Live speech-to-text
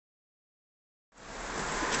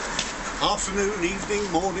afternoon, evening,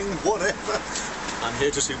 morning, whatever. I'm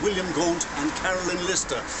here to see William Gaunt and Carolyn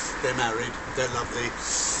Lister. They're married, they're lovely.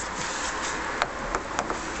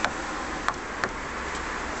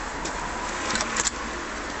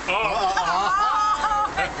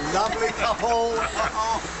 Lovely couple.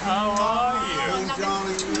 How are you? Oh,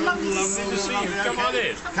 darling. Lovely to see you. Come on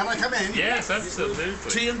in. Can I come in? Yes, absolutely.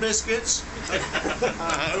 Tea and biscuits. I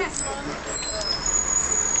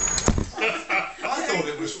thought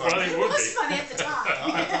it was funny. Well, it would It was be. funny at the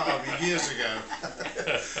time. Years ago.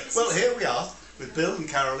 Well, here we are with Bill and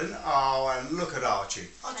Carolyn. Oh, and look at Archie.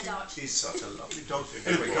 And Archie. He's such a lovely dog.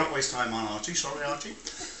 Anyway, can't waste time on Archie. Sorry, Archie.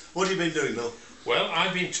 What have you been doing, Bill? Well,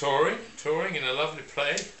 I've been touring in a lovely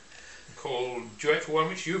play called Duet for One,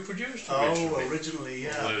 which you produced Originally,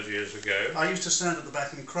 yeah. all those years ago. I used to stand at the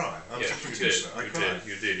back and cry. I was a Yes, producer. I cried.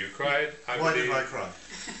 you did. You cried. Why did I cry?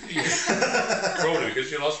 Probably because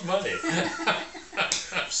you lost money.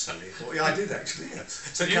 Silly. Well, yeah, I did actually. Yeah.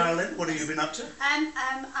 So, Carolyn, what have you been up to? I'm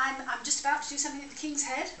just about to do something at the King's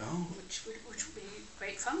Head, Oh, which will be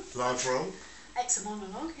great fun. large role. It's a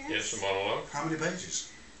monologue, yes. Yes, a monologue. How many pages?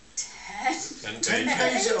 10. 10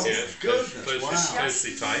 pages. Oh, Yes, goodness! Wow.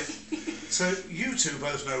 closely tight. So you two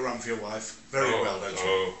both know Run for Your Wife very well, don't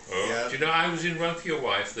you? Yeah. Do you know, I was in Run for Your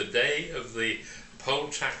Wife the day of the poll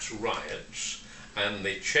tax riots, and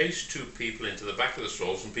they chased two people into the back of the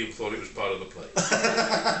stalls, and people thought it was part of the play.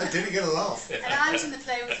 I didn't get a laugh. And I was in the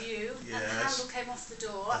play with you, and the Yes. handle came off the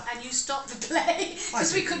door, and you stopped the play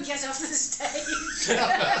because we couldn't get off the stage.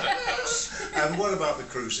 And what about the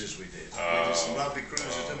cruises we did? We did some lovely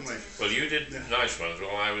cruises, didn't we? Well, you did nice ones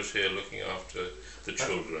while I was here looking after the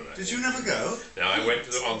children. I Did think. you never go? Now, I went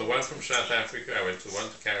to on the one from South Africa, I went to the one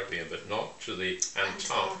to the Caribbean, but not to the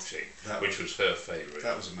Antarctic, which was her favourite.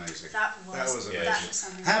 That was amazing. That was amazing. that was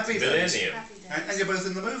something. Happy days. Millennium. Happy days. And you're both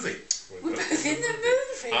in the movie. We're both in the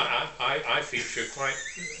movie. I feature quite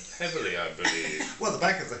heavily, I believe. Well, the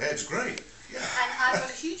back of the head's great. Yeah. And I've got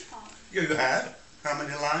a huge part. You have? How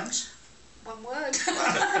many lines? One word.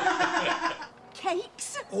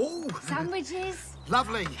 Cakes, Oh, sandwiches,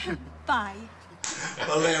 lovely. bye.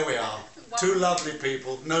 Well, there we are. Two lovely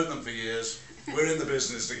people, known them for years. We're in the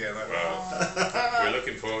business together. Well, we're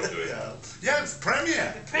looking forward to it. Yeah,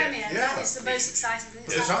 premiere. The premiere, Yeah. that is the most exciting thing.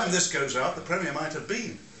 By the time this goes out, the premiere might have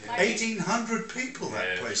been. 1,800 people that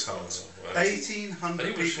Yes. place holds. Well, 1,800 But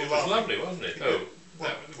it was people. lovely, wasn't it? Oh,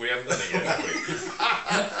 we haven't done it yet, have we?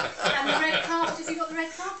 And the red carpet, have you got the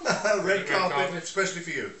red carpet? Red carpet, carpet. especially for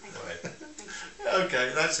you. Right.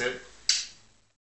 Okay, that's it.